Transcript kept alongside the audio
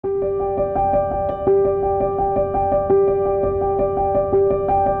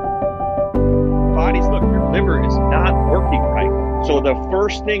So the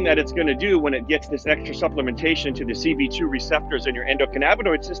first thing that it's going to do when it gets this extra supplementation to the CB2 receptors in your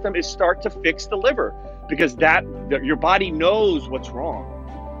endocannabinoid system is start to fix the liver, because your body knows what's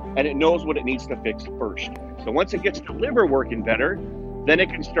wrong and it knows what it needs to fix first. So once it gets the liver working better, then it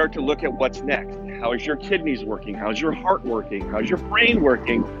can start to look at what's next. How is your kidneys working? How's your heart working? How's your brain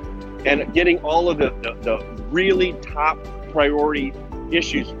working? And getting all of the really top priority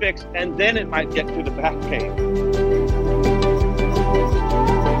issues fixed, and then it might get to the back pain.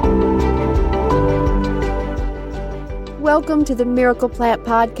 Welcome to the Miracle Plant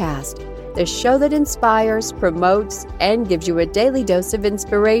Podcast, the show that inspires, promotes, and gives you a daily dose of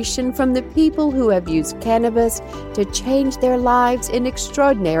inspiration from the people who have used cannabis to change their lives in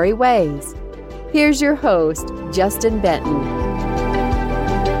extraordinary ways. Here's your host, Justin Benton.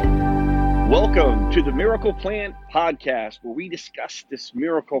 Welcome to the Miracle Plant Podcast, where we discuss this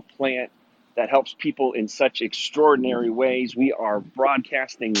miracle plant that helps people in such extraordinary ways. We are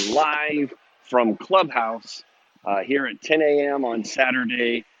broadcasting live from Clubhouse here at 10 a.m. on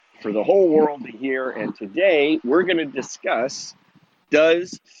Saturday for the whole world to hear. And today we're going to discuss,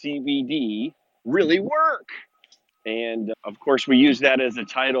 does CBD really work? And of course, we use that as a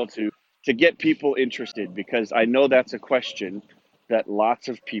title to get people interested, because I know that's a question that lots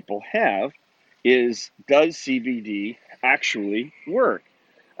of people have, is does CBD actually work?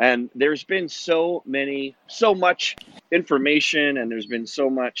 And there's been so much information, and there's been so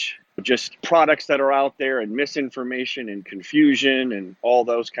much just products that are out there, and misinformation and confusion and all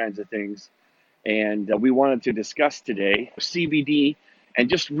those kinds of things. And we wanted to discuss today CBD and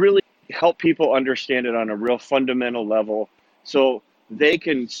just really help people understand it on a real fundamental level, so they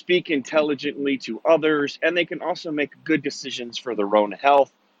can speak intelligently to others, and they can also make good decisions for their own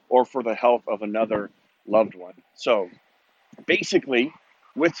health or for the health of another loved one. So basically,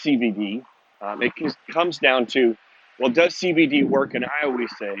 with CBD, it comes down to, well, does CBD work? And I always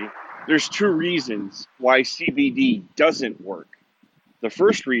say there's two reasons why CBD doesn't work. The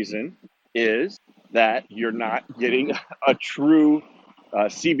first reason is that you're not getting a true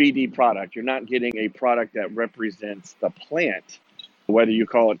CBD product. You're not getting a product that represents the plant, whether you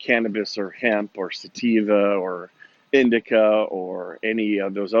call it cannabis or hemp or sativa or indica or any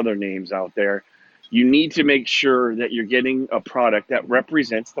of those other names out there. You need to make sure that you're getting a product that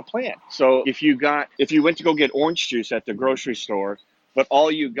represents the plant. So if you went to go get orange juice at the grocery store, but all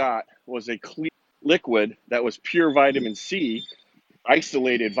you got was a clear liquid that was pure vitamin C,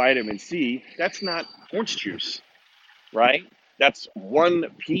 isolated vitamin C, that's not orange juice, right? That's one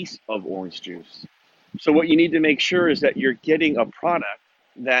piece of orange juice. So what you need to make sure is that you're getting a product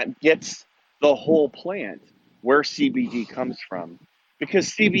that gets the whole plant, where CBD comes from. Because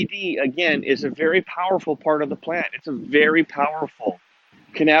CBD, again, is a very powerful part of the plant. It's a very powerful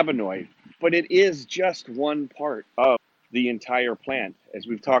cannabinoid, but it is just one part of the entire plant. As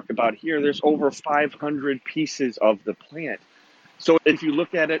we've talked about here, there's over 500 pieces of the plant. So if you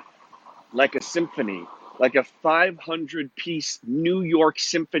look at it like a symphony, like a 500-piece New York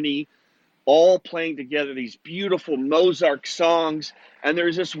symphony, all playing together these beautiful Mozart songs, and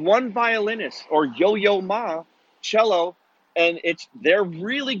there's this one violinist or yo-yo ma, cello, and they're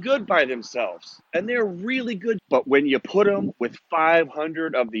really good by themselves, and they're really good. But when you put them with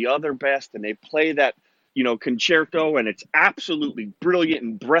 500 of the other best, and they play that, concerto, and it's absolutely brilliant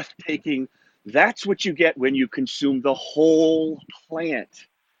and breathtaking, that's what you get when you consume the whole plant,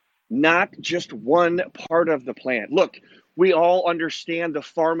 not just one part of the plant. Look, we all understand the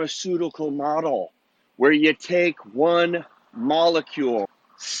pharmaceutical model, where you take one molecule,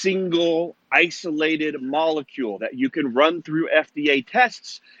 single isolated molecule that you can run through FDA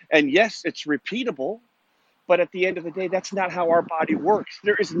tests. And yes, it's repeatable, but at the end of the day, that's not how our body works.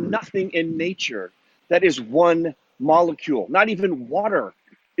 There is nothing in nature that is one molecule. Not even water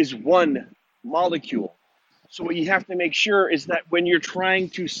is one molecule. So what you have to make sure is that when you're trying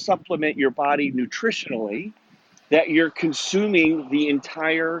to supplement your body nutritionally, that you're consuming the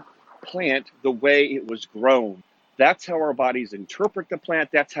entire plant the way it was grown. That's how our bodies interpret the plant.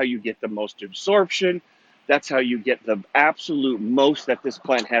 That's how you get the most absorption. That's how you get the absolute most that this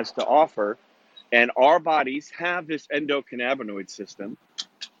plant has to offer. And our bodies have this endocannabinoid system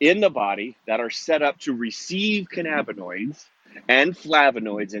in the body that are set up to receive cannabinoids and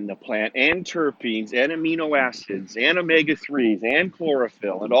flavonoids in the plant, and terpenes, and amino acids, and omega-3s, and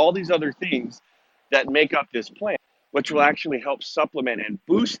chlorophyll, and all these other things that make up this plant, which will actually help supplement and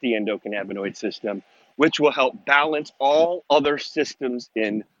boost the endocannabinoid system, which will help balance all other systems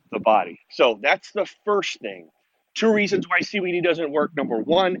in the body. So that's the first thing. Two reasons why CBD doesn't work. Number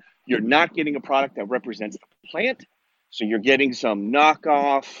one, you're not getting a product that represents the plant. So you're getting some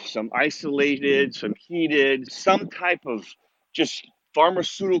knockoff, some isolated, some heated, some type of just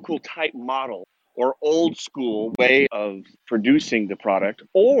pharmaceutical type model or old school way of producing the product.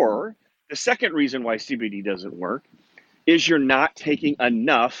 Or the second reason why CBD doesn't work is you're not taking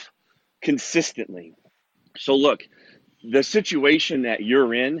enough consistently. So look, the situation that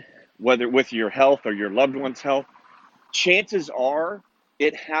you're in, whether with your health or your loved one's health, chances are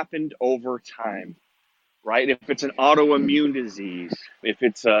it happened over time, right? If it's an autoimmune disease, if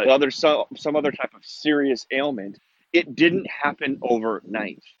it's some other type of serious ailment, it didn't happen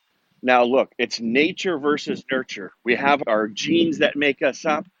overnight. Now, look, it's nature versus nurture. We have our genes that make us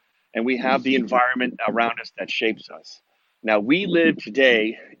up, and we have the environment around us that shapes us. Now, we live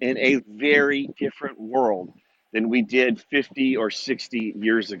today in a very different world than we did 50 or 60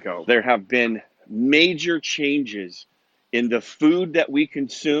 years ago. There have been major changes in the food that we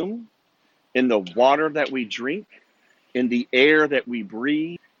consume, in the water that we drink, in the air that we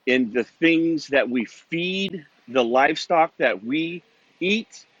breathe, in the things that we feed the livestock that we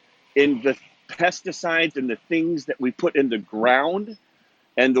eat, in the pesticides and the things that we put in the ground,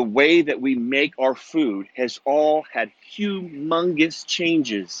 and the way that we make our food has all had humongous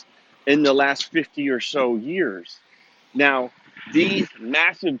changes in the last 50 or so years. Now, these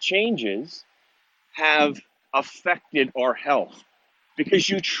massive changes have affected our health because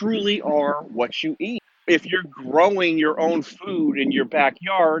you truly are what you eat. If you're growing your own food in your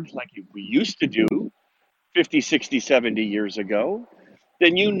backyard, like we used to do 50, 60, 70 years ago,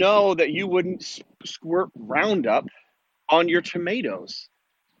 then you know that you wouldn't squirt Roundup on your tomatoes.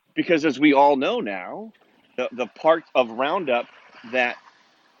 Because as we all know now, the part of Roundup that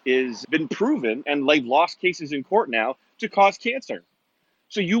is been proven, and they've lost cases in court now, to cause cancer.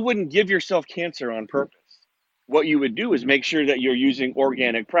 So you wouldn't give yourself cancer on purpose. What you would do is make sure that you're using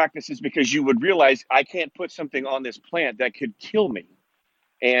organic practices, because you would realize I can't put something on this plant that could kill me.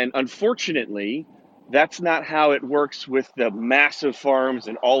 And unfortunately, that's not how it works with the massive farms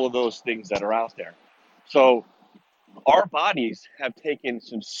and all of those things that are out there. So our bodies have taken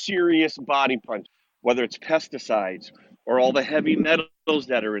some serious body punch, whether it's pesticides or all the heavy metals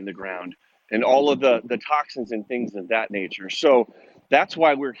that are in the ground and all of the toxins and things of that nature. So that's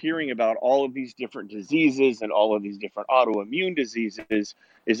why we're hearing about all of these different diseases and all of these different autoimmune diseases,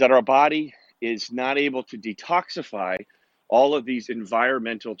 is that our body is not able to detoxify all of these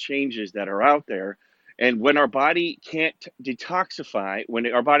environmental changes that are out there. And when our body can't detoxify,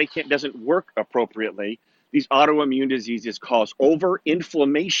 when our body doesn't work appropriately, these autoimmune diseases cause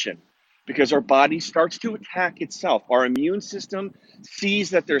overinflammation because our body starts to attack itself. Our immune system sees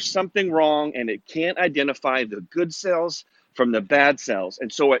that there's something wrong and it can't identify the good cells from the bad cells.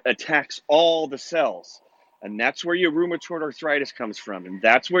 And so it attacks all the cells. And that's where your rheumatoid arthritis comes from. And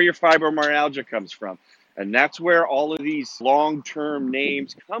that's where your fibromyalgia comes from. And that's where all of these long-term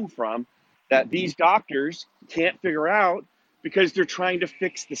names come from that these doctors can't figure out, because they're trying to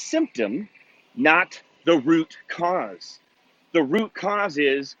fix the symptom, not the root cause. The root cause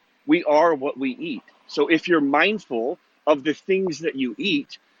is we are what we eat. So if you're mindful of the things that you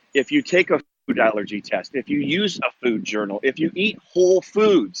eat, if you take a food allergy test, if you use a food journal, if you eat whole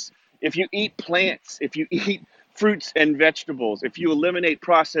foods, if you eat plants, if you eat fruits and vegetables, if you eliminate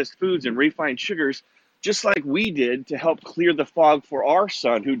processed foods and refined sugars, just like we did to help clear the fog for our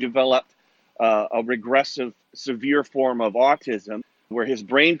son who developed a regressive, severe form of autism, where his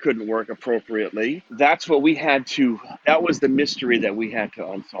brain couldn't work appropriately. That was the mystery that we had to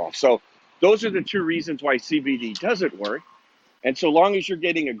unsolve. So those are the two reasons why CBD doesn't work. And so long as you're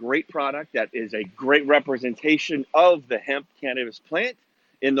getting a great product that is a great representation of the hemp cannabis plant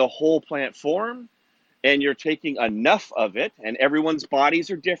in the whole plant form, and you're taking enough of it, and everyone's bodies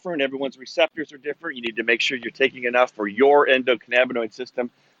are different, everyone's receptors are different, you need to make sure you're taking enough for your endocannabinoid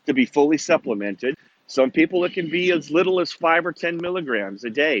system to be fully supplemented. Some people, it can be as little as 5 or 10 milligrams a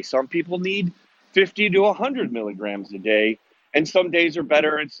day. Some people need 50 to 100 milligrams a day. And some days are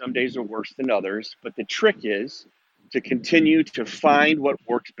better and some days are worse than others. But the trick is to continue to find what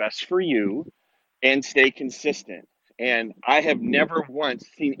works best for you and stay consistent. And I have never once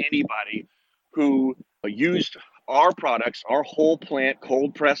seen anybody who used our products, our whole plant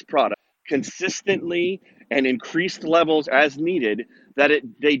cold pressed product, consistently and increased levels as needed, that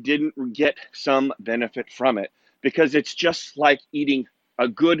they didn't get some benefit from it. Because it's just like eating a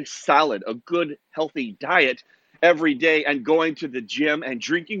good salad, a good healthy diet every day, and going to the gym and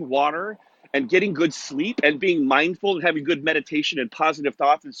drinking water and getting good sleep and being mindful and having good meditation and positive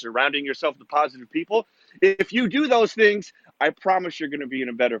thoughts and surrounding yourself with positive people. If you do those things, I promise you're going to be in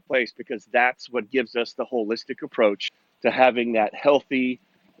a better place, because that's what gives us the holistic approach to having that healthy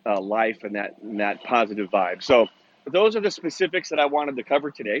life and that positive vibe. So those are the specifics that I wanted to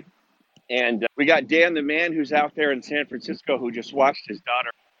cover today. And we got Dan the man who's out there in San Francisco who just watched his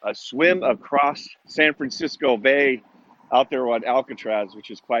daughter swim across San Francisco Bay out there on Alcatraz, which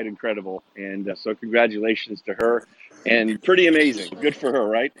is quite incredible. And so congratulations to her, and pretty amazing. Good for her,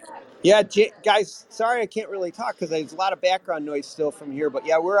 right? Yeah, guys, sorry I can't really talk because there's a lot of background noise still from here. But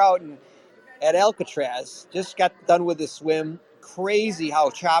yeah, we're out at Alcatraz. Just got done with the swim. Crazy how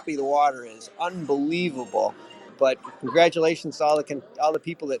choppy the water is. Unbelievable. But congratulations to all the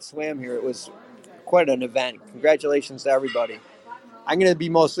people that swam here. It was quite an event. Congratulations to everybody. I'm going to be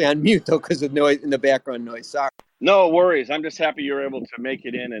mostly on mute, though, because of noise in the background noise. Sorry. No worries. I'm just happy you were able to make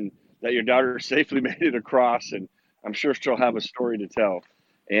it in and that your daughter safely made it across. And I'm sure she'll have a story to tell.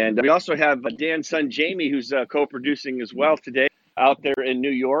 And we also have Dan's son, Jamie, who's co-producing as well today out there in New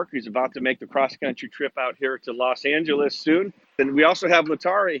York. He's about to make the cross-country trip out here to Los Angeles soon. And we also have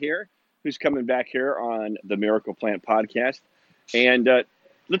Latara here, who's coming back here on the Miracle Plant podcast. And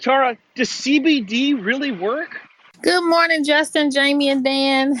Latara, does CBD really work? Good morning, Justin, Jamie, and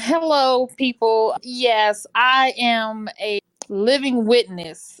Dan. Hello, people. Yes, I am a living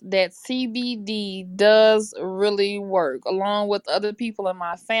witness that CBD does really work, along with other people in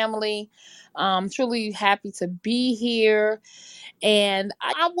my family. I'm truly happy to be here. And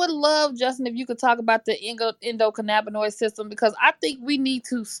I would love, Justin, if you could talk about the endocannabinoid system, because I think we need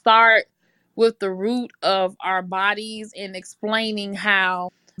to start with the root of our bodies and explaining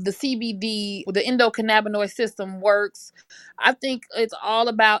how the CBD, the endocannabinoid system works. I think it's all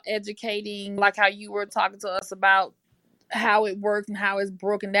about educating, like how you were talking to us about how it works and how it's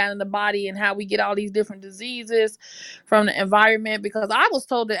broken down in the body and how we get all these different diseases from the environment. Because I was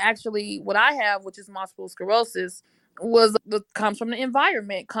told that actually what I have, which is multiple sclerosis, comes from the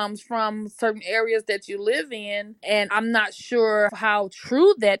environment, comes from certain areas that you live in. And I'm not sure how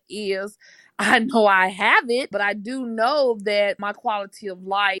true that is. I know I have it, but I do know that my quality of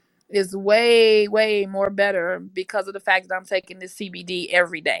life is way, way more better because of the fact that I'm taking this CBD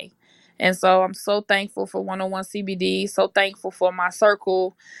every day. And so I'm so thankful for 101 CBD, so thankful for my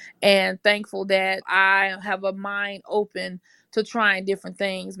circle, and thankful that I have a mind open to trying different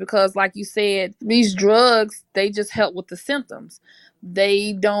things, because like you said, these drugs, they just help with the symptoms.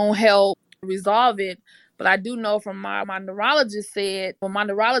 They don't help resolve it. But I do know from my neurologist said, when my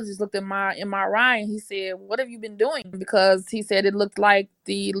neurologist looked at my MRI, and he said, "What have you been doing?" Because he said it looked like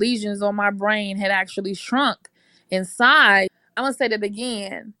the lesions on my brain had actually shrunk in size. I'm going to say that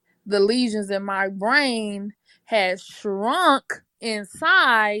again. The lesions in my brain had shrunk in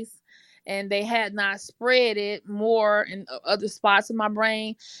size, and they had not spread it more in other spots in my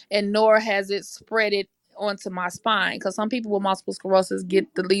brain, and nor has it spread it onto my spine. Because some people with multiple sclerosis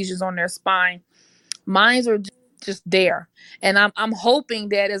get the lesions on their spine. Mines are just there. And I'm hoping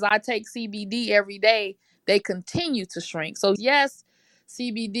that as I take CBD every day, they continue to shrink. So yes,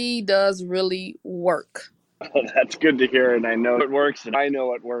 CBD does really work. Oh, that's good to hear, and I know it works, and I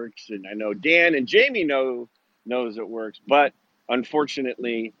know it works, and I know Dan and Jamie knows it works. But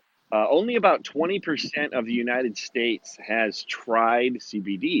unfortunately, only about 20% of the United States has tried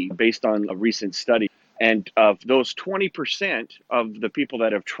CBD based on a recent study. And of those 20% of the people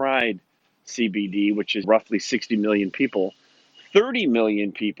that have tried CBD, which is roughly 60 million people, 30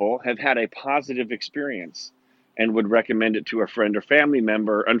 million people have had a positive experience and would recommend it to a friend or family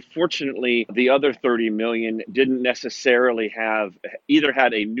member. Unfortunately, the other 30 million didn't necessarily have either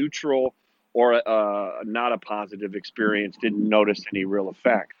had a neutral or not a positive experience, didn't notice any real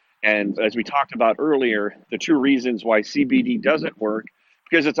effect. And as we talked about earlier, the two reasons why CBD doesn't work,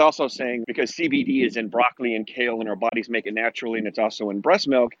 because it's also saying because CBD is in broccoli and kale and our bodies make it naturally, and it's also in breast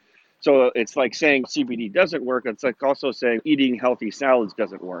milk. So it's like saying CBD doesn't work. It's like also saying eating healthy salads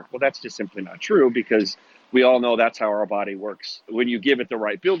doesn't work. Well, that's just simply not true, because we all know that's how our body works. When you give it the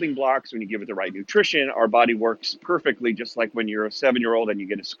right building blocks, when you give it the right nutrition, our body works perfectly, just like when you're a 7-year-old and you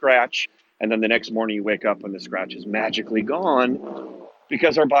get a scratch, and then the next morning you wake up and the scratch is magically gone,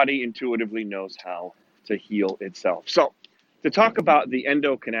 because our body intuitively knows how to heal itself. So to talk about the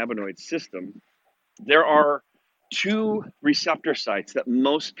endocannabinoid system, there are 2 receptor sites that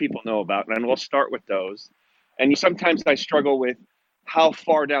most people know about, and we'll start with those. And sometimes I struggle with how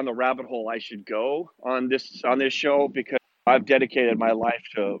far down the rabbit hole I should go on this show, because I've dedicated my life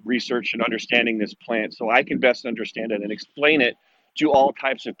to research and understanding this plant so I can best understand it and explain it to all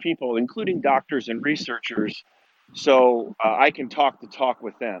types of people, including doctors and researchers, so I can talk the talk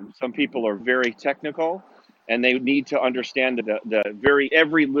with them. Some people are very technical, and they need to understand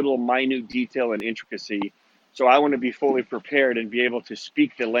every little minute detail and intricacy. So I want to be fully prepared and be able to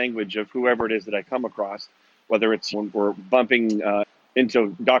speak the language of whoever it is that I come across, whether it's when we're bumping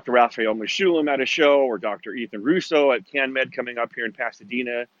into Dr. Raphael Mechoulam at a show, or Dr. Ethan Russo at CanMed coming up here in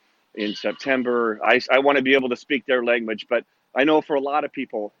Pasadena, in September. I want to be able to speak their language, but I know for a lot of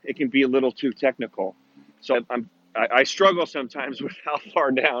people, it can be a little too technical. So I struggle sometimes with how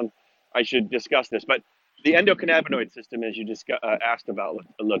far down I should discuss this. But the endocannabinoid system, as you asked about,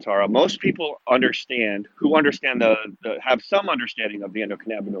 Latara, most people who understand have some understanding of the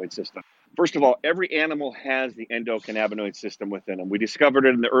endocannabinoid system. First of all, every animal has the endocannabinoid system within them. We discovered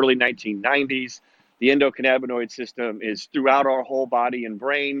it in the early 1990s. The endocannabinoid system is throughout our whole body and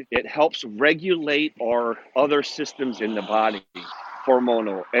brain. It helps regulate our other systems in the body,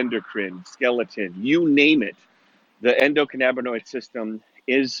 hormonal, endocrine, skeleton, you name it. The endocannabinoid system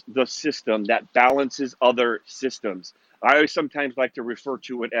is the system that balances other systems. I always sometimes like to refer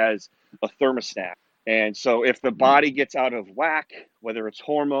to it as a thermostat. And so if the body gets out of whack, whether it's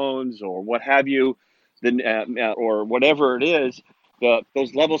hormones or what have you, then or whatever it is,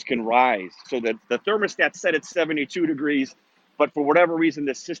 those levels can rise. So that the thermostat set at 72 degrees, but for whatever reason,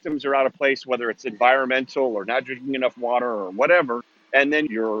 the systems are out of place, whether it's environmental or not drinking enough water or whatever, and then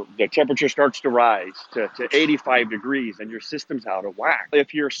the temperature starts to rise to 85 degrees and your system's out of whack.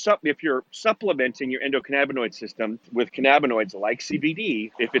 If you're supplementing your endocannabinoid system with cannabinoids like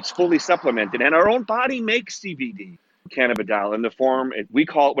CBD, if it's fully supplemented, and our own body makes CBD, cannabidiol, in the form, we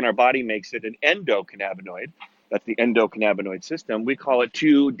call it, when our body makes it, an endocannabinoid. That's the endocannabinoid system. We call it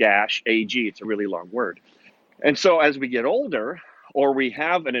 2-AG. It's a really long word. And so as we get older, or we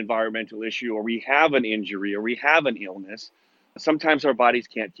have an environmental issue, or we have an injury, or we have an illness, sometimes our bodies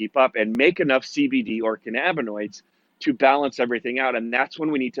can't keep up and make enough CBD or cannabinoids to balance everything out. And that's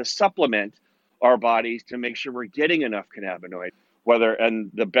when we need to supplement our bodies to make sure we're getting enough cannabinoid.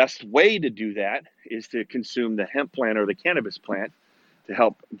 And the best way to do that is to consume the hemp plant or the cannabis plant to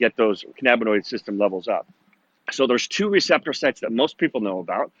help get those cannabinoid system levels up. So there's 2 receptor sites that most people know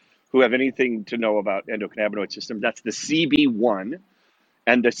about who have anything to know about endocannabinoid system. That's the CB1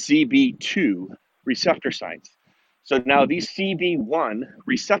 and the CB2 receptor sites. So now these CB1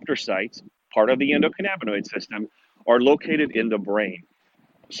 receptor sites, part of the endocannabinoid system, are located in the brain.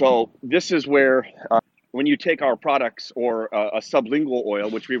 So this is where when you take our products or a sublingual oil,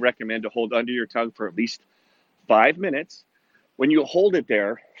 which we recommend to hold under your tongue for at least 5 minutes, when you hold it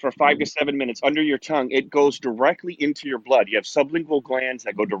there for 5 to 7 minutes under your tongue, it goes directly into your blood. You have sublingual glands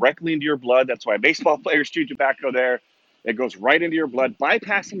that go directly into your blood. That's why baseball players chew tobacco there. It goes right into your blood,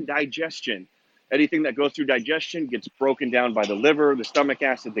 bypassing digestion. Anything that goes through digestion gets broken down by the liver, the stomach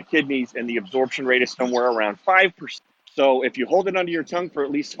acid, the kidneys, and the absorption rate is somewhere around 5%. So if you hold it under your tongue for at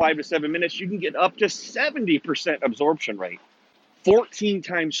least 5 to 7 minutes, you can get up to 70% absorption rate, 14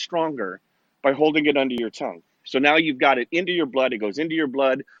 times stronger by holding it under your tongue. So now you've got it into your blood. It goes into your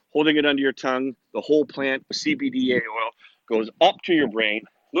blood, holding it under your tongue. The whole plant, the CBDA oil, goes up to your brain,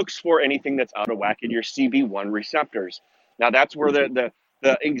 looks for anything that's out of whack in your CB1 receptors. Now that's where the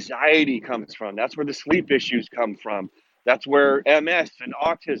anxiety comes from. That's where the sleep issues come from. That's where MS and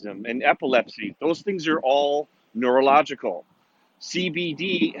autism and epilepsy, those things are all neurological.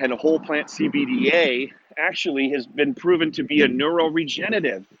 CBD and a whole plant CBDA actually has been proven to be a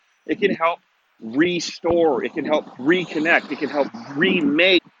neuroregenerative. It can help restore, it can help reconnect, it can help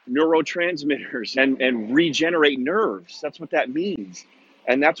remake neurotransmitters and regenerate nerves. That's what that means.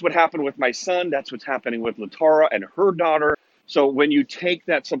 And that's what happened with my son. That's what's happening with Latara and her daughter. So when you take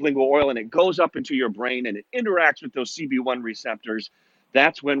that sublingual oil and it goes up into your brain and it interacts with those CB1 receptors,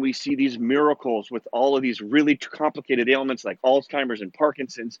 that's when we see these miracles with all of these really complicated ailments like Alzheimer's and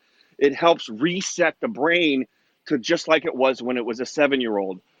Parkinson's. It helps reset the brain to just like it was when it was a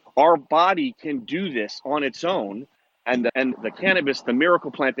 7-year-old. Our body can do this on its own. And the cannabis, the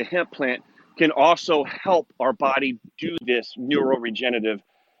miracle plant, the hemp plant can also help our body do this neuroregenerative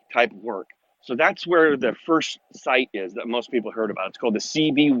type work. So that's where the first site is that most people heard about. It's called the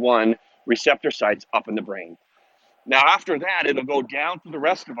CB1 receptor sites up in the brain. Now, after that, it'll go down to the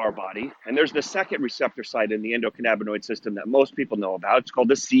rest of our body. And there's the second receptor site in the endocannabinoid system that most people know about. It's called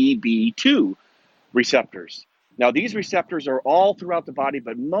the CB2 receptors. Now, these receptors are all throughout the body,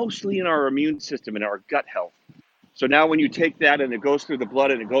 but mostly in our immune system and our gut health. So now when you take that and it goes through the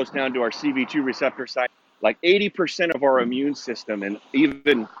blood and it goes down to our CB2 receptor site, like 80% of our immune system and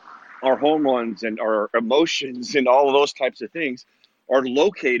even our hormones and our emotions and all of those types of things are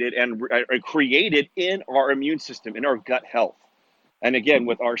located and are created in our immune system, in our gut health. And again,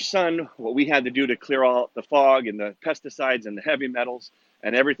 with our son, what we had to do to clear out the fog and the pesticides and the heavy metals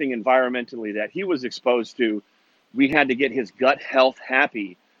and everything environmentally that he was exposed to, we had to get his gut health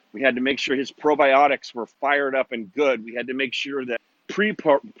happy. We had to make sure his probiotics were fired up and good. We had to make sure that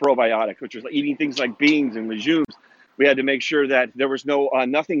pre-probiotic, which was eating things like beans and legumes, we had to make sure that there was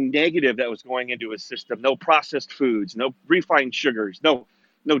nothing negative that was going into his system, no processed foods, no refined sugars, no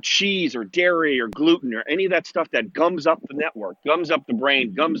No cheese or dairy or gluten or any of that stuff that gums up the network, gums up the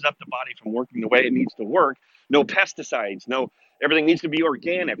brain, gums up the body from working the way it needs to work. No pesticides, no, everything needs to be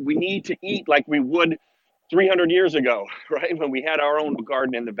organic. We need to eat like we would 300 years ago, right? When we had our own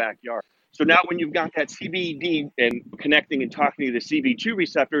garden in the backyard. So now when you've got that CBD and connecting and talking to the CB2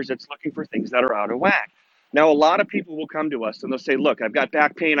 receptors, it's looking for things that are out of whack. Now, a lot of people will come to us and they'll say, look, I've got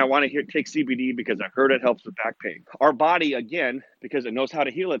back pain. I want to take CBD because I heard it helps with back pain. Our body, again, because it knows how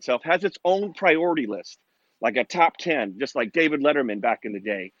to heal itself, has its own priority list, like a top 10, just like David Letterman back in the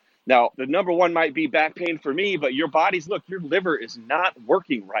day. Now, the number one might be back pain for me, but your liver is not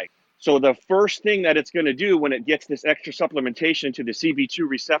working right. So the first thing that it's going to do when it gets this extra supplementation to the CB2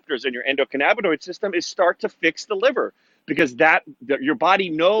 receptors in your endocannabinoid system is start to fix the liver, because your body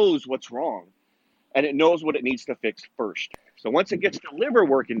knows what's wrong and it knows what it needs to fix first. So once it gets the liver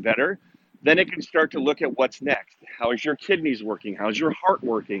working better, then it can start to look at what's next. How is your kidneys working? How's your heart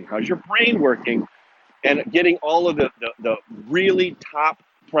working? How's your brain working? And getting all of the really top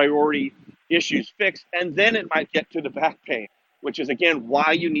priority issues fixed. And then it might get to the back pain, which is, again,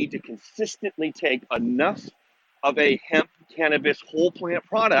 why you need to consistently take enough of a hemp cannabis whole plant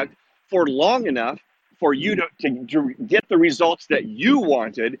product for long enough for you to get the results that you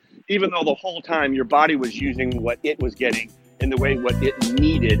wanted, even though the whole time your body was using what it was getting in the way what it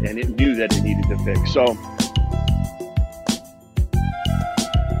needed, and it knew that it needed to fix. So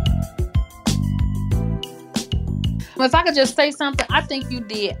if I could just say something, I think you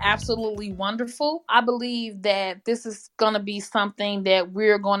did absolutely wonderful. I believe that this is going to be something that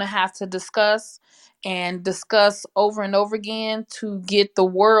we're going to have to discuss over and over again to get the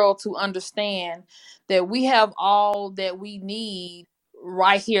world to understand that we have all that we need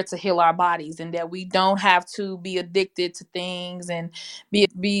right here to heal our bodies, and that we don't have to be addicted to things and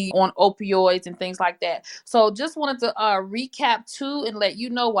be on opioids and things like that. So just wanted to recap too and let you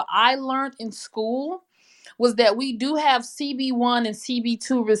know what I learned in school was that we do have CB1 and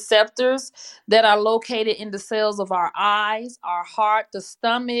CB2 receptors that are located in the cells of our eyes, our heart, the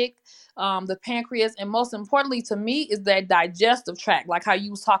stomach, the pancreas, and most importantly to me is that digestive tract, like how you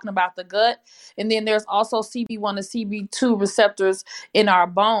was talking about the gut. And then there's also CB1 and CB2 receptors in our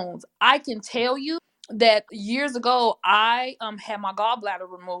bones. I can tell you that years ago, I had my gallbladder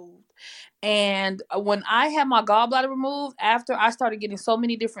removed. And when I had my gallbladder removed, after I started getting so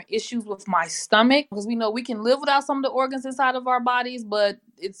many different issues with my stomach, because we know we can live without some of the organs inside of our bodies, but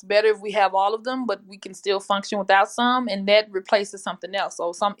it's better if we have all of them, but we can still function without some, and that replaces something else.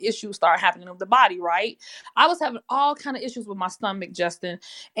 So some issues start happening with the body, right? I was having all kind of issues with my stomach, Justin.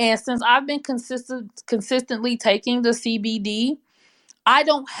 And since I've been consistently taking the CBD, I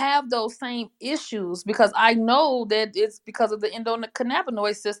don't have those same issues because I know that it's because of the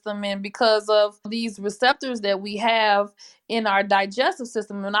endocannabinoid system and because of these receptors that we have in our digestive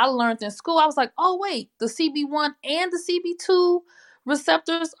system. And I learned in school, I was like, oh, wait, the CB1 and the CB2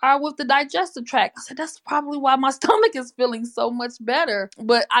 receptors are with the digestive tract. I said, that's probably why my stomach is feeling so much better.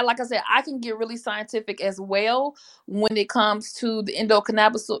 But like I said, I can get really scientific as well when it comes to the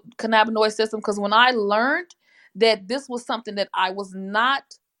endocannabinoid system, because when I learned that this was something that I was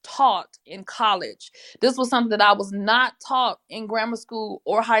not taught in college, this was something that I was not taught in grammar school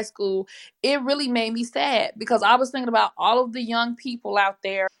or high school, it really made me sad, because I was thinking about all of the young people out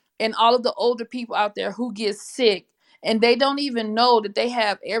there and all of the older people out there who get sick, and they don't even know that they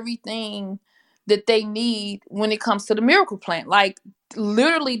have everything that they need when it comes to the miracle plant. Like,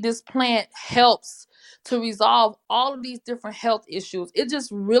 literally, this plant helps to resolve all of these different health issues. It just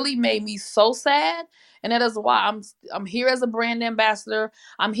really made me so sad. And that is why I'm here as a brand ambassador.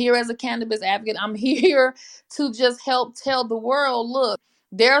 I'm here as a cannabis advocate. I'm here to just help tell the world, look,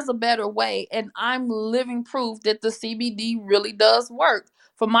 there's a better way. And I'm living proof that the CBD really does work.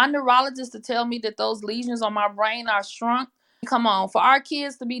 For my neurologist to tell me that those lesions on my brain are shrunk, come on, for our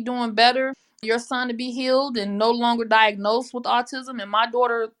kids to be doing better, your son to be healed and no longer diagnosed with autism, and my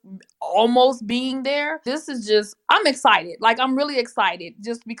daughter almost being there, this is just, I'm excited. Like, I'm really excited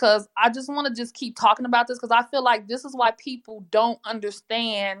just because I just want to just keep talking about this, because I feel like this is why people don't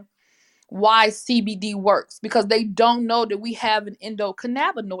understand why CBD works, because they don't know that we have an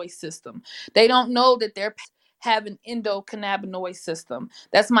endocannabinoid system. They don't know that they're have an endocannabinoid system.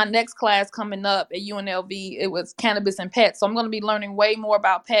 That's my next class coming up at UNLV. It was cannabis and pets. So I'm going to be learning way more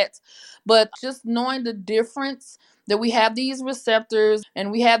about pets, but just knowing the difference that we have these receptors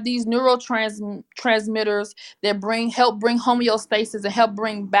and we have these neurotransmitters that help bring homeostasis and help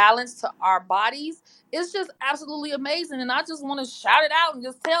bring balance to our bodies. It's just absolutely amazing. And I just want to shout it out and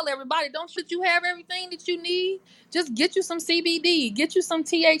just tell everybody, don't you have everything that you need? Just get you some CBD, get you some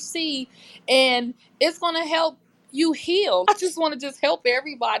THC, and it's going to help you heal. I just want to just help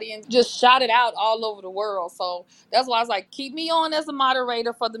everybody and just shout it out all over the world. So that's why I was like, keep me on as a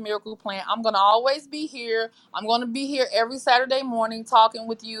moderator for the Miracle Plant. I'm going to always be here. I'm going to be here every Saturday morning talking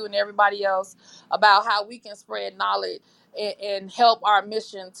with you and everybody else about how we can spread knowledge and help our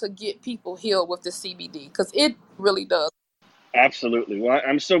mission to get people healed with the CBD, because it really does. Absolutely. Well,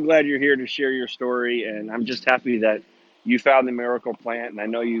 I'm so glad you're here to share your story, and I'm just happy that you found the Miracle Plant, and I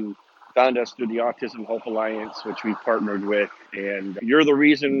know you found us through the Autism Hope Alliance, which we partnered with, and you're the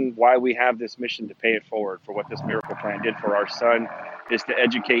reason why we have this mission to pay it forward for what this Miracle Plant did for our son, is to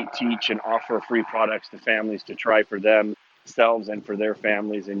educate, teach, and offer free products to families to try for themselves and for their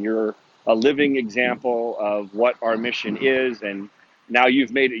families, and you're a living example of what our mission is, and now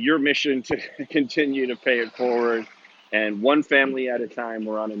you've made it your mission to continue to pay it forward. And one family at a time,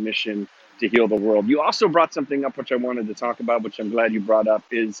 we're on a mission to heal the world. You also brought something up, which I wanted to talk about, which I'm glad you brought up,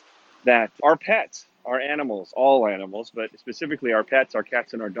 is that our pets, our animals, all animals, but specifically our pets, our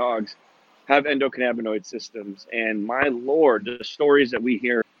cats and our dogs, have endocannabinoid systems. And my Lord, the stories that we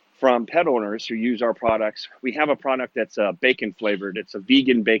hear from pet owners who use our products, we have a product that's bacon flavored. It's a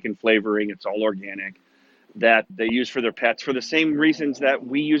vegan bacon flavoring. It's all organic, that they use for their pets for the same reasons that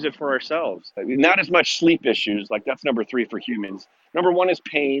we use it for ourselves. I mean, not as much sleep issues, like that's number 3 for humans. Number 1 is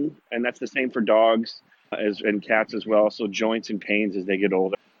pain, and that's the same for dogs and cats as well. So joints and pains as they get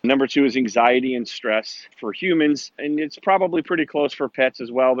older. Number 2 is anxiety and stress for humans, and it's probably pretty close for pets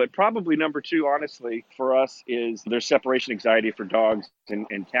as well. But probably number 2, honestly, for us is there's separation anxiety for dogs and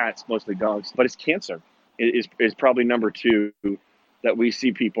cats, mostly dogs. But it's cancer is probably number 2 that we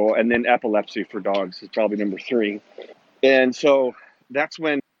see people, and then epilepsy for dogs is probably number 3. And so that's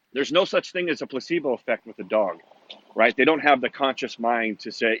when there's no such thing as a placebo effect with a dog, right? They don't have the conscious mind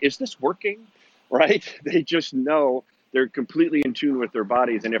to say, is this working, right? They just know they're completely in tune with their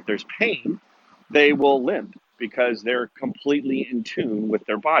bodies. And if there's pain, they will limp because they're completely in tune with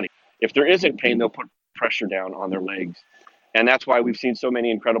their body. If there isn't pain, they'll put pressure down on their legs. And that's why we've seen so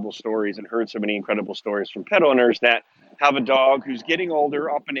many incredible stories and heard so many incredible stories from pet owners that have a dog who's getting older,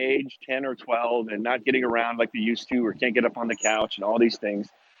 up in age, 10 or 12, and not getting around like they used to, or can't get up on the couch and all these things.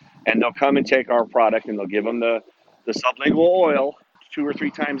 And they'll come and take our product, and they'll give them the sublingual oil 2 or 3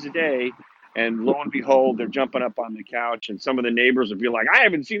 times a day. And lo and behold, they're jumping up on the couch, and some of the neighbors will be like, I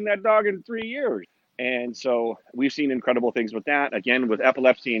haven't seen that dog in 3 years. And so we've seen incredible things with that. Again, with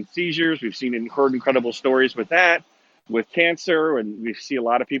epilepsy and seizures, we've seen and heard incredible stories with that. With cancer, and we see a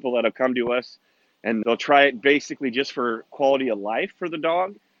lot of people that have come to us and they'll try it basically just for quality of life for the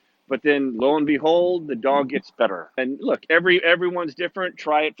dog, but then lo and behold, the dog gets better. And look, everyone's different.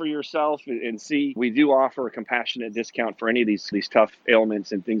 Try it for yourself and see. We do offer a compassionate discount for any of these tough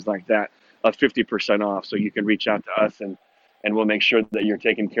ailments and things like that of 50% off, so you can reach out to us and we'll make sure that you're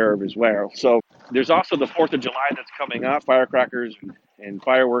taken care of as well. So there's also the 4th of July that's coming up. Firecrackers and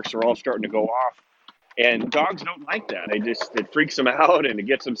fireworks are all starting to go off. And dogs don't like that. It freaks them out and it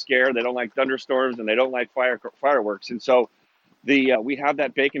gets them scared. They don't like thunderstorms and they don't like fireworks. And so we have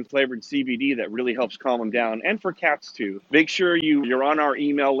that bacon flavored CBD that really helps calm them down, and for cats too. Make sure you're on our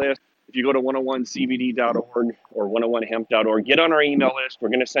email list. If you go to 101cbd.org or 101hemp.org, get on our email list. We're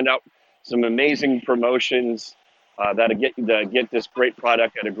going to send out some amazing promotions that'll get this great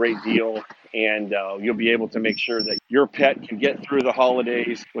product at a great deal, and you'll be able to make sure that your pet can get through the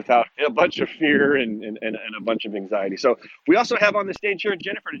holidays without a bunch of fear and a bunch of anxiety. So we also have on the stage here,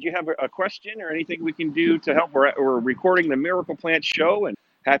 Jennifer, did you have a question or anything we can do to help? We're recording the Miracle Plant show, and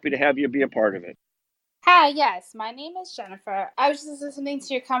happy to have you be a part of it. Hi, yes, my name is Jennifer. I was just listening to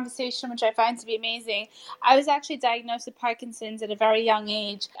your conversation, which I find to be amazing. I was actually diagnosed with Parkinson's at a very young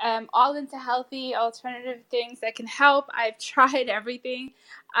age. All into healthy alternative things that can help. I've tried everything.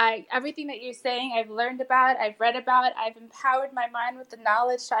 Everything that you're saying, I've learned about, I've read about, I've empowered my mind with the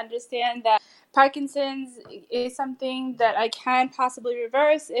knowledge to understand that Parkinson's is something that I can possibly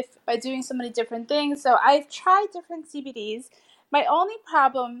reverse if by doing so many different things. So I've tried different CBDs. My only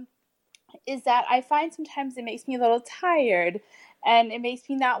problem is that I find sometimes it makes me a little tired, and it makes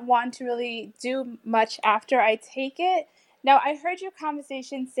me not want to really do much after I take it. Now, I heard your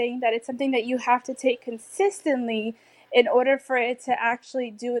conversation saying that it's something that you have to take consistently in order for it to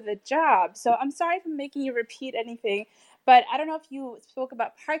actually do the job. So I'm sorry for making you repeat anything, but I don't know if you spoke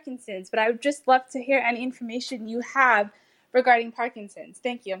about Parkinson's, but I would just love to hear any information you have regarding Parkinson's.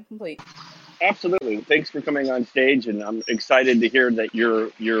 Thank you. I'm complete. Absolutely. Thanks for coming on stage, and I'm excited to hear that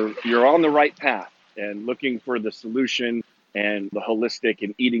you're on the right path and looking for the solution and the holistic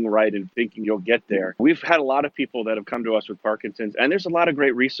and eating right and thinking you'll get there. We've had a lot of people that have come to us with Parkinson's, and there's a lot of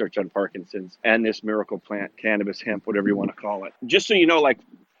great research on Parkinson's and this Miracle Plant, cannabis, hemp, whatever you want to call it. Just so you know, like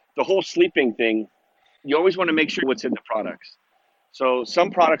the whole sleeping thing, you always want to make sure what's in the products. So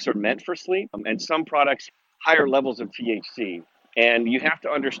some products are meant for sleep, and some products higher levels of THC. And you have to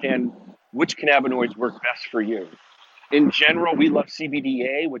understand which cannabinoids work best for you. In general, we love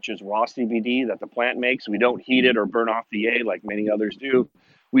CBDA, which is raw CBD that the plant makes. We don't heat it or burn off the A like many others do.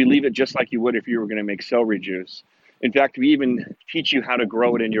 We leave it just like you would if you were going to make celery juice. In fact, we even teach you how to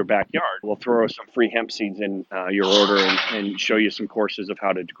grow it in your backyard. We'll throw some free hemp seeds in your order and show you some courses of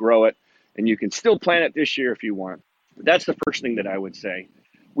how to grow it. And you can still plant it this year if you want. That's the first thing that I would say.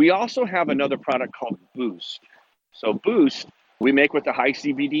 We also have another product called Boost. So Boost, we make with the high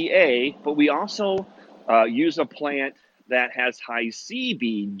CBDA, but we also use a plant that has high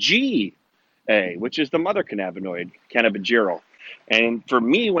CBGA, which is the mother cannabinoid, cannabigerol. And for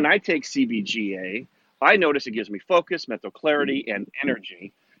me, when I take CBGA, I notice it gives me focus, mental clarity, and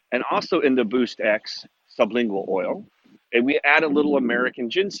energy. And also in the Boost X sublingual oil, and we add a little American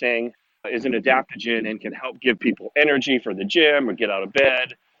ginseng is an adaptogen and can help give people energy for the gym or get out of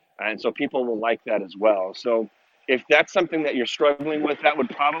bed. And so people will like that as well. So if that's something that you're struggling with, that would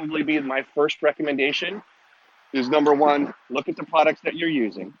probably be my first recommendation is number one, look at the products that you're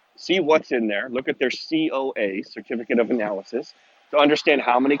using, see what's in there, look at their COA, Certificate of Analysis, to understand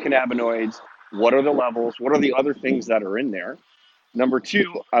how many cannabinoids, what are the levels, what are the other things that are in there. Number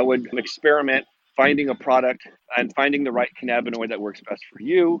two, I would experiment finding a product and finding the right cannabinoid that works best for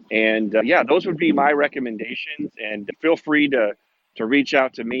you. And yeah, those would be my recommendations. And feel free to reach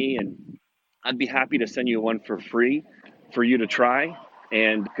out to me, and I'd be happy to send you one for free for you to try.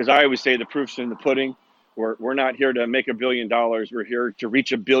 And because I always say the proof's in the pudding. We're not here to make $1 billion. We're here to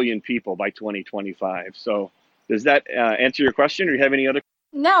reach 1 billion people by 2025. So does that answer your question, or do you have any other?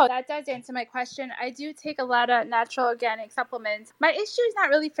 No, that does answer my question. I do take a lot of natural organic supplements. My issue is not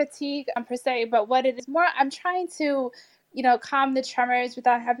really fatigue per se, but what it is more, I'm trying to, calm the tremors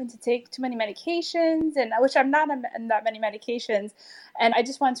without having to take too many medications, and which I'm not on that many medications. And I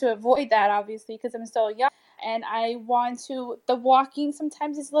just want to avoid that, obviously, because I'm still young. And the walking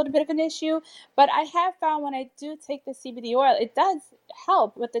sometimes is a little bit of an issue, but I have found when I do take the CBD oil, it does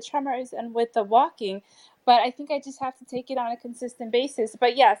help with the tremors and with the walking. But I think I just have to take it on a consistent basis.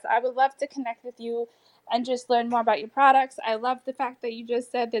 But yes, I would love to connect with you and just learn more about your products. I love the fact that you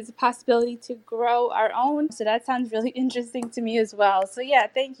just said there's a possibility to grow our own. So that sounds really interesting to me as well. So yeah,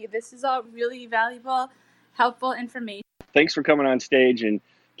 thank you. This is all really valuable, helpful information. Thanks for coming on stage, and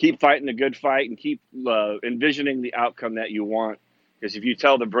keep fighting the good fight, and keep envisioning the outcome that you want. Because if you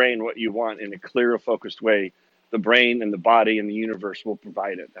tell the brain what you want in a clear, focused way, the brain and the body and the universe will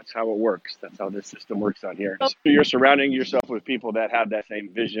provide it. That's how it works. That's how this system works out here. So you're surrounding yourself with people that have that same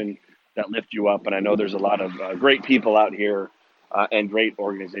vision, that lift you up. And I know there's a lot of great people out here and great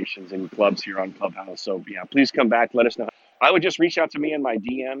organizations and clubs here on Clubhouse. So yeah, please come back. Let us know. I would just reach out to me in my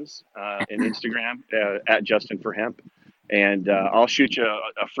DMs in Instagram at Justin for Hemp. And I'll shoot you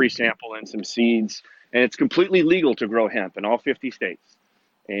a free sample and some seeds. And it's completely legal to grow hemp in all 50 states.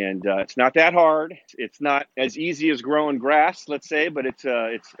 And it's not that hard. It's not as easy as growing grass, let's say, but it's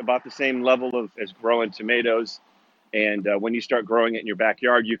about the same level as growing tomatoes. And when you start growing it in your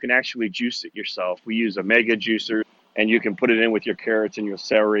backyard, you can actually juice it yourself. We use a mega juicer, and you can put it in with your carrots and your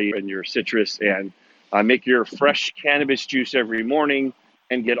celery and your citrus and make your fresh cannabis juice every morning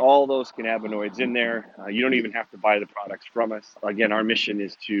and get all those cannabinoids in there. You don't even have to buy the products from us. Again, our mission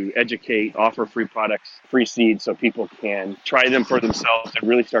is to educate, offer free products, free seeds, so people can try them for themselves and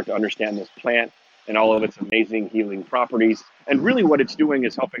really start to understand this plant and all of its amazing healing properties. And really what it's doing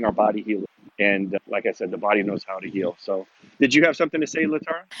is helping our body heal. And like I said, the body knows how to heal. So did you have something to say,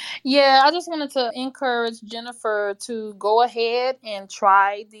 Latara? Yeah, I just wanted to encourage Jennifer to go ahead and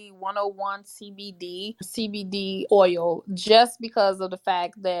try the 101 CBD oil, just because of the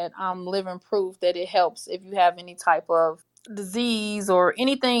fact that I'm living proof that it helps if you have any type of disease or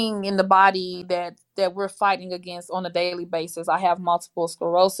anything in the body that we're fighting against on a daily basis. I have multiple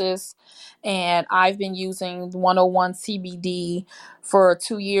sclerosis, and I've been using 101 CBD for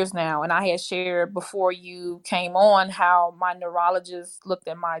 2 years now. And I had shared before you came on how my neurologist looked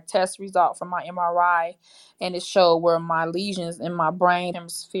at my test result from my MRI, and it showed where my lesions in my brain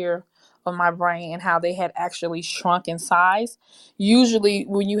hemisphere of my brain and how they had actually shrunk in size. Usually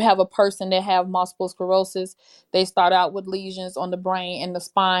when you have a person that have multiple sclerosis, they start out with lesions on the brain and the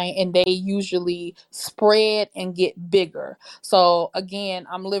spine, and they usually spread and get bigger. So again,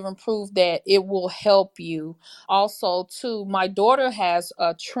 I'm living proof that it will help you. Also too, my daughter has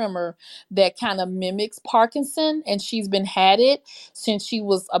a tremor that kind of mimics Parkinson, and she's been had it since she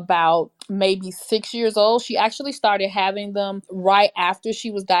was about maybe 6 years old. She actually started having them right after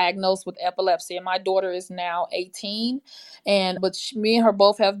she was diagnosed with with epilepsy, and my daughter is now 18. But me and her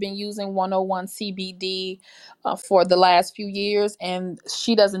both have been using 101 CBD for the last few years, and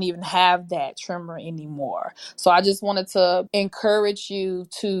she doesn't even have that tremor anymore. So I just wanted to encourage you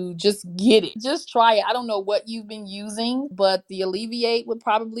to just get it. Just try it. I don't know what you've been using, but the Alleviate would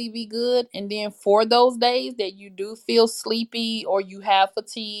probably be good. And then for those days that you do feel sleepy or you have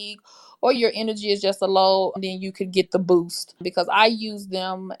fatigue or your energy is just a low, then you could get the Boost, because I use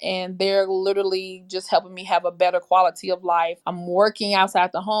them and they're literally just helping me have a better quality of life. I'm working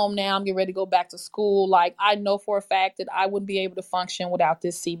outside the home now. I'm getting ready to go back to school. Like, I know for a fact that I wouldn't be able to function without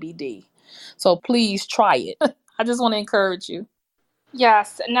this CBD. So please try it. I just want to encourage you.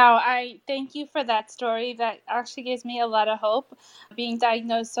 Yes, no, I thank you for that story. That actually gives me a lot of hope. Being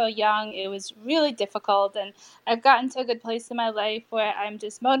diagnosed so young, it was really difficult, and I've gotten to a good place in my life where I'm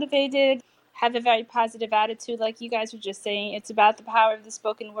just motivated, have a very positive attitude, like you guys were just saying. It's about the power of the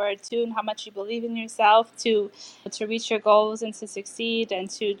spoken word too, and how much you believe in yourself to reach your goals and to succeed and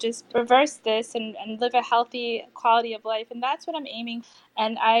to just reverse this and live a healthy quality of life. And that's what I'm aiming.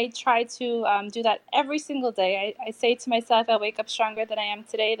 And I try to do that every single day. I say to myself, I wake up stronger than I am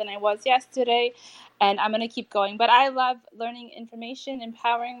today, than I was yesterday, and I'm going to keep going. But I love learning information,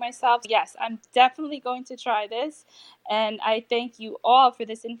 empowering myself. Yes, I'm definitely going to try this. And I thank you all for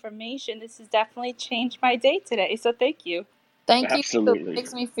this information. This has definitely changed my day today. So thank you. Thank you. Absolutely. It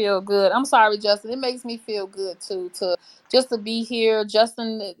makes me feel good. I'm sorry, Justin. It makes me feel good too, to be here.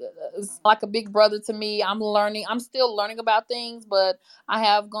 Justin is like a big brother to me. I'm still learning about things, but I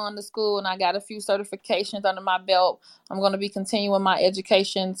have gone to school and I got a few certifications under my belt. I'm going to be continuing my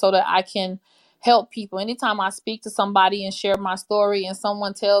education so that I can help people. Anytime I speak to somebody and share my story and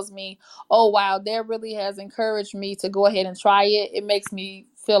someone tells me, oh, wow, that really has encouraged me to go ahead and try it, it makes me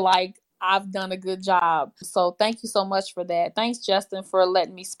feel like I've done a good job. So thank you so much for that. Thanks, Justin, for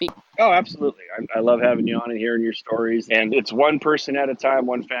letting me speak. Oh, absolutely. I love having you on and hearing your stories. And it's one person at a time,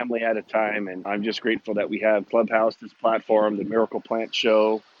 one family at a time. And I'm just grateful that we have Clubhouse, this platform, the Miracle Plant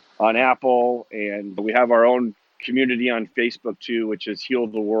Show on Apple. And we have our own community on Facebook too, which is Heal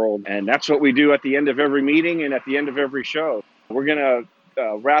the World. And that's what we do at the end of every meeting and at the end of every show. We're going to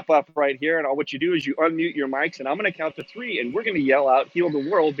wrap up right here. And all what you do is you unmute your mics and I'm going to count to 3 and we're going to yell out Heal the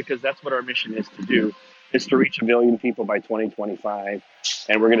World, because that's what our mission is to do, is to reach 1 billion people by 2025.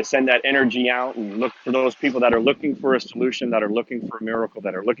 And we're going to send that energy out and look for those people that are looking for a solution, that are looking for a miracle,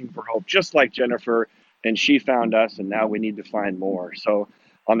 that are looking for hope, just like Jennifer. And she found us, and now we need to find more. So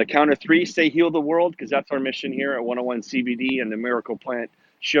on the count of 3, say Heal the World, because that's our mission here at 101 CBD and the Miracle Plant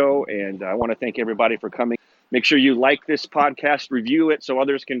Show. And I want to thank everybody for coming. Make sure you like this podcast, review it so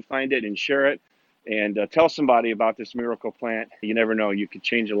others can find it and share it. And tell somebody about this miracle plant. You never know, you could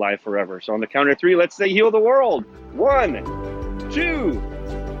change a life forever. So on the count of 3, let's say Heal the World. 1, 2,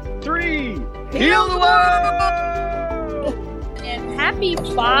 3. Heal the world! And happy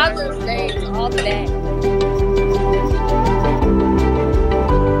Father's Day to all the dads.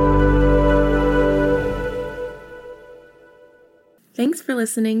 Thanks for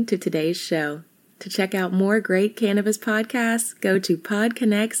listening to today's show. To check out more great cannabis podcasts, go to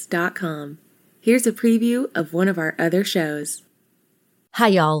podconnects.com. Here's a preview of one of our other shows. Hi,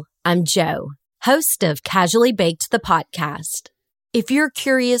 y'all. I'm Jo, host of Casually Baked, the podcast. If you're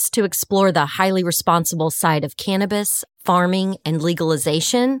curious to explore the highly responsible side of cannabis, farming, and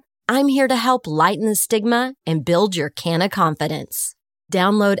legalization, I'm here to help lighten the stigma and build your canna confidence.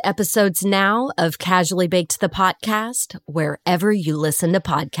 Download episodes now of Casually Baked, the podcast, wherever you listen to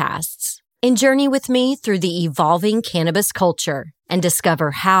podcasts. And journey with me through the evolving cannabis culture and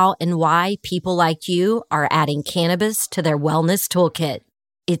discover how and why people like you are adding cannabis to their wellness toolkit.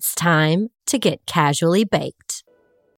 It's time to get casually baked.